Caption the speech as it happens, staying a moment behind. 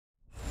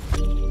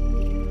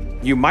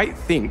You might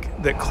think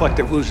that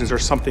collective illusions are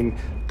something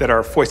that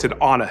are foisted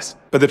on us,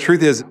 but the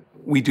truth is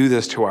we do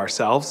this to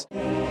ourselves.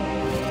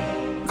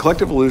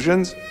 Collective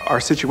illusions are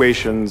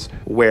situations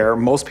where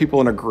most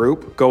people in a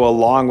group go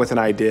along with an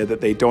idea that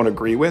they don't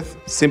agree with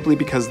simply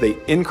because they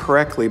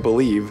incorrectly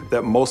believe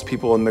that most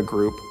people in the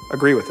group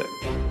agree with it.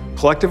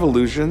 Collective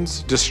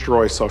illusions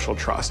destroy social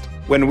trust.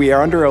 When we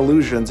are under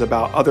illusions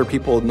about other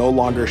people no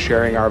longer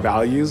sharing our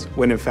values,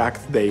 when in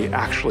fact they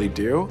actually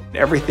do,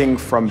 everything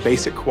from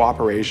basic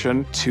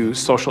cooperation to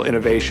social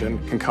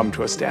innovation can come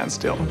to a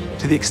standstill.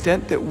 To the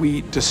extent that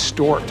we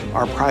distort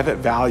our private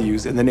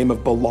values in the name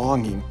of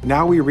belonging,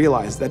 now we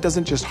realize that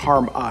doesn't just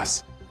harm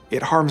us,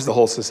 it harms the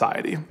whole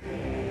society.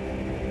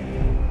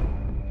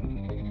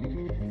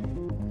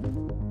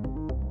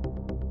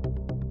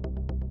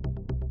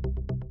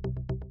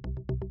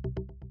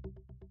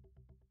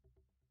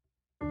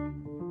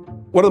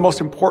 One of the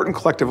most important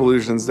collective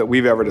illusions that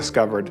we've ever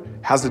discovered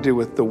has to do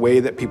with the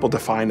way that people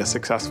define a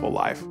successful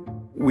life.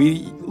 We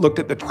looked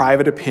at the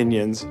private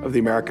opinions of the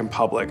American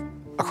public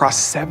across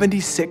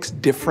 76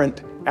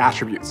 different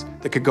attributes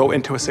that could go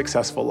into a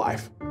successful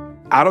life.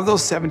 Out of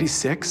those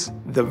 76,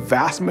 the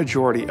vast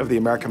majority of the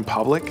American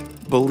public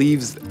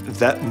believes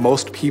that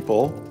most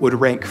people would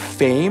rank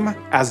fame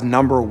as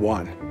number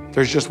one.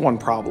 There's just one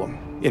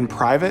problem. In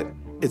private,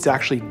 it's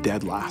actually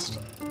dead last.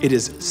 It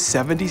is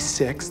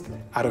 76th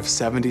out of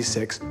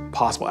 76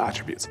 possible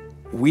attributes.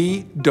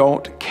 We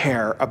don't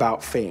care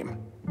about fame,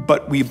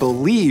 but we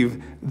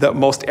believe that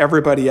most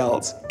everybody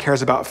else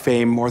cares about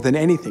fame more than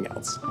anything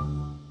else.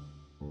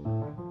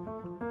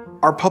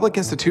 Our public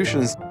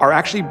institutions are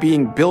actually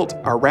being built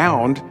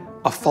around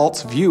a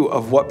false view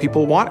of what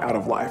people want out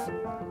of life.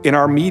 In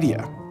our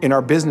media, in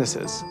our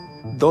businesses,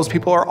 those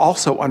people are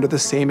also under the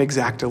same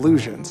exact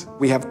illusions.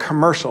 We have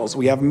commercials,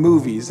 we have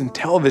movies and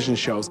television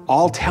shows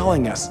all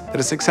telling us that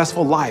a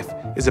successful life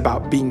is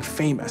about being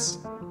famous.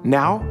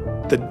 Now,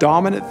 the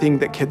dominant thing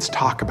that kids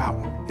talk about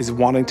is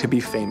wanting to be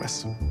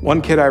famous.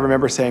 One kid I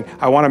remember saying,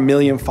 "I want 1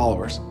 million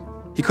followers."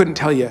 He couldn't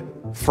tell you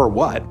for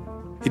what,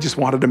 he just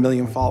wanted 1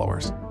 million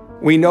followers.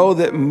 We know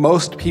that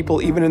most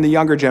people, even in the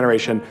younger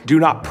generation, do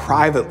not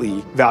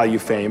privately value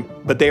fame,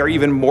 but they are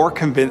even more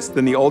convinced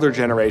than the older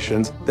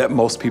generations that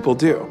most people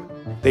do.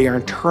 They are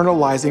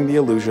internalizing the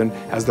illusion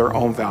as their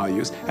own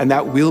values, and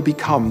that will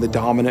become the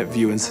dominant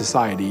view in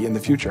society in the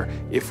future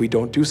if we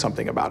don't do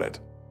something about it.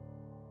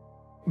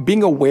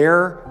 Being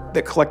aware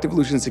that collective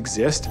illusions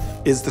exist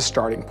is the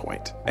starting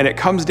point, and it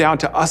comes down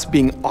to us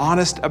being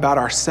honest about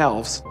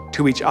ourselves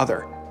to each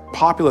other.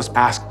 Populists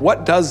ask,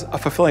 what does a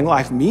fulfilling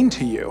life mean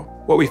to you?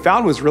 What we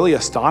found was really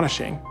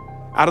astonishing.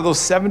 Out of those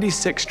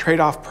 76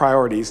 trade-off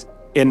priorities,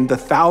 in the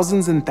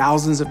thousands and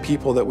thousands of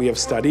people that we have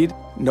studied,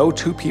 no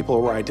two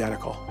people were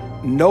identical.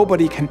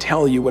 Nobody can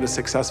tell you what a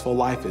successful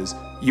life is.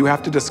 You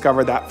have to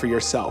discover that for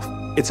yourself.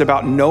 It's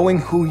about knowing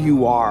who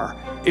you are.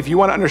 If you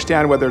want to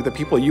understand whether the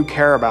people you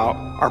care about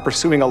are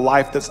pursuing a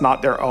life that's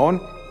not their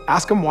own,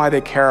 ask them why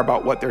they care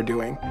about what they're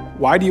doing.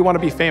 Why do you want to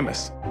be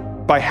famous?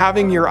 By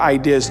having your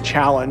ideas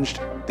challenged,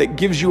 that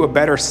gives you a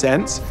better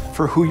sense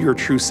for who your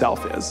true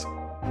self is.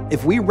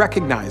 If we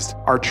recognized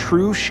our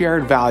true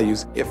shared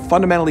values, it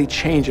fundamentally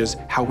changes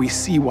how we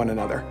see one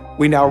another.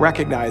 We now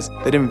recognize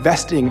that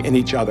investing in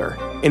each other,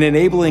 in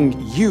enabling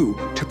you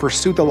to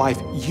pursue the life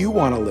you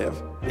want to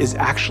live, is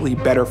actually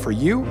better for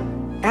you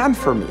and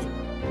for me.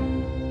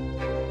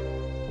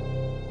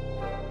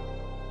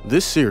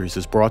 This series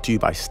is brought to you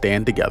by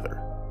Stand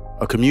Together,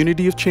 a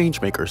community of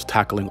changemakers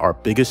tackling our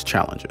biggest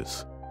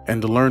challenges.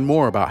 And to learn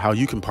more about how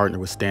you can partner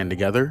with Stand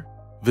Together,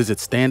 visit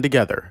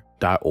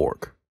standtogether.org.